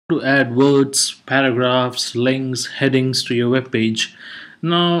to add words, paragraphs, links, headings to your web page.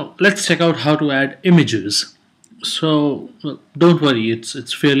 Now let's check out how to add images. So well, don't worry,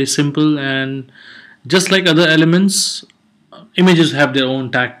 it's fairly simple, and just like other elements, images have their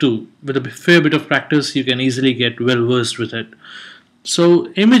own tag too. With a fair bit of practice, you can easily get well versed with it. So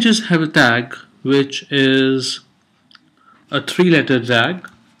images have a tag which is a three-letter tag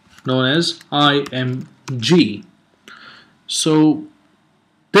known as img. So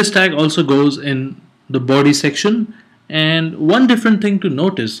this tag also goes in the body section, and one different thing to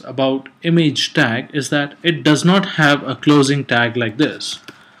notice about image tag is that it does not have a closing tag like this.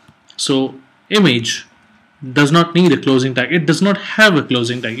 So image does not need a closing tag. It does not have a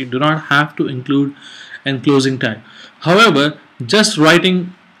closing tag. You do not have to include a closing tag. However, just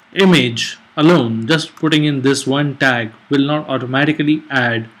writing image alone, just putting in this one tag, will not automatically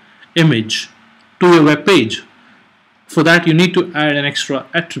add image to your web page. For that, you need to add an extra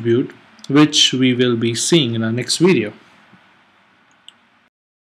attribute, which we will be seeing in our next video.